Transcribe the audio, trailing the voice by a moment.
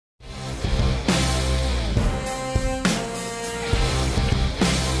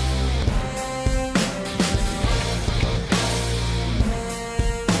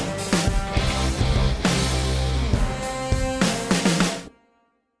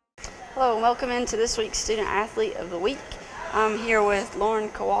Hello and welcome into this week's Student Athlete of the Week. I'm here with Lauren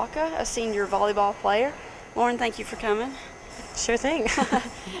Kiwacka, a senior volleyball player. Lauren, thank you for coming. Sure thing.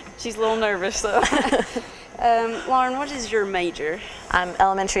 She's a little nervous though. Lauren, what is your major? I'm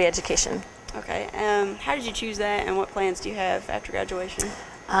elementary education. Okay. How did you choose that and what plans do you have after graduation?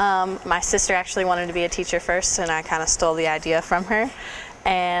 My sister actually wanted to be a teacher first, and I kind of stole the idea from her.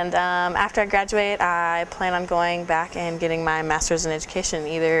 And after I graduate, I plan on going back and getting my master's in education,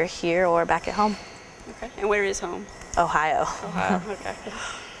 either here or back at home. Okay. And where is home? Ohio. Ohio,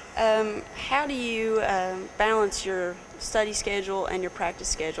 okay. How do you balance your study schedule and your practice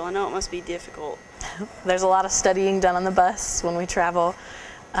schedule? I know it must be difficult. There's a lot of studying done on the bus when we travel,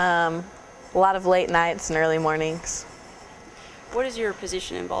 a lot of late nights and early mornings. What is your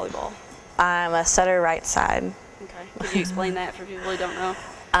position in volleyball? I'm a setter right side. Okay. Could you explain that for people who don't know?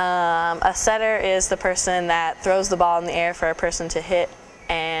 A setter is the person that throws the ball in the air for a person to hit,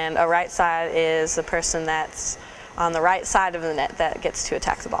 and a right side is the person that's on the right side of the net that gets to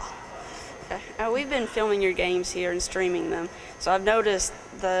attack the ball. Okay. We've been filming your games here and streaming them, so I've noticed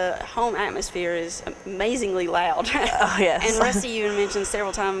the home atmosphere is amazingly loud. Oh, yes. And Rusty even mentioned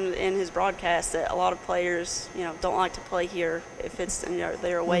several times in his broadcast that a lot of players, don't like to play here if it's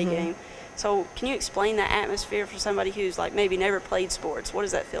their away game. So can you explain that atmosphere for somebody who's maybe never played sports? What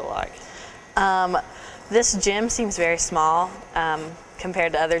does that feel like? This gym seems very small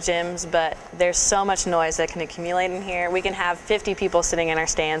compared to other gyms, but there's so much noise that can accumulate in here. We can have 50 people sitting in our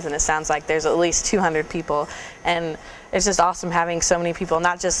stands and it sounds like there's at least 200 people. And it's just awesome having so many people,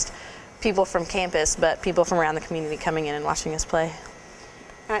 not just people from campus, but people from around the community coming in and watching us play.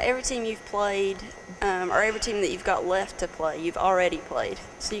 Every team you've played, or every team that you've got left to play, you've already played.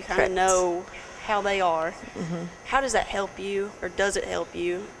 So you kind of know how they are. How does that help you, or does it help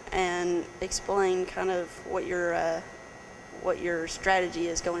you? And explain kind of what your strategy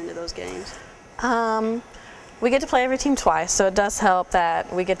is going into those games. We get to play every team twice, so it does help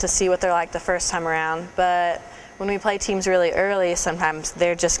that we get to see what they're like the first time around. But when we play teams really early, sometimes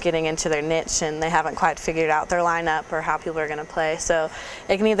they're just getting into their niche and they haven't quite figured out their lineup or how people are going to play. So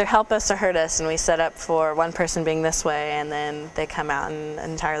it can either help us or hurt us, and we set up for one person being this way and then they come out in an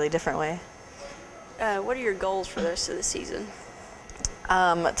entirely different way. What are your goals for the rest of the season?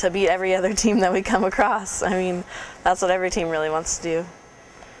 To beat every other team that we come across. I mean, that's what every team really wants to do.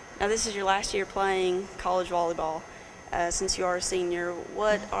 Now this is your last year playing college volleyball. Since you are a senior,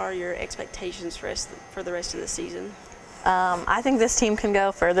 what are your expectations for the rest of the season? I think this team can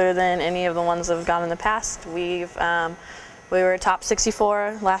go further than any of the ones that have gone in the past. We were top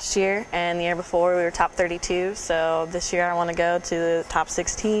 64 last year, and the year before we were top 32. So this year I want to go to the top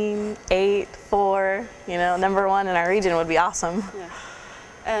 16, 8, 4. Number 1 in our region would be awesome.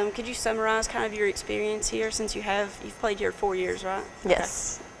 Yeah. Could you summarize kind of your experience here since you've played here 4 years, right?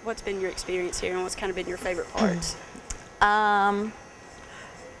 Yes. Okay. What's been your experience here, and what's kind of been your favorite parts?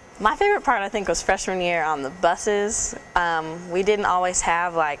 My favorite part, I think, was freshman year on the buses. We didn't always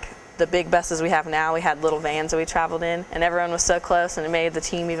have the big buses we have now. We had little vans that we traveled in, and everyone was so close, and it made the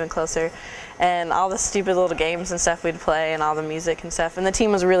team even closer. And all the stupid little games and stuff we'd play, and all the music and stuff. And the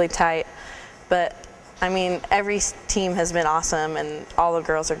team was really tight. But I mean, every team has been awesome, and all the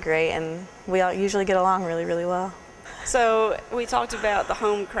girls are great, and we all usually get along really, really well. So we talked about the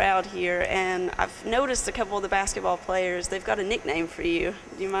home crowd here, and I've noticed a couple of the basketball players, they've got a nickname for you.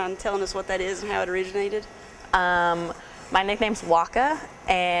 Do you mind telling us what that is and how it originated? My nickname's Waka,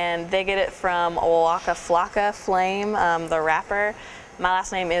 and they get it from Waka Flocka Flame, the rapper. My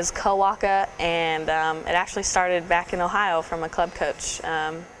last name is Kiwacka, and it actually started back in Ohio from a club coach.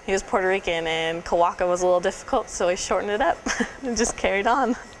 He was Puerto Rican, and Kiwacka was a little difficult, so he shortened it up and just carried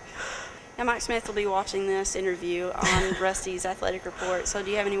on. Now, Mike Smith will be watching this interview on Rusty's athletic report, so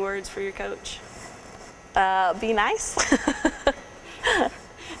do you have any words for your coach? Be nice.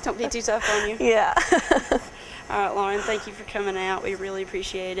 Don't be too tough on you. Yeah. All right, Lauren, thank you for coming out. We really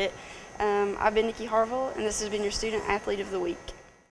appreciate it. I've been Nikki Harville, and this has been your Student Athlete of the Week.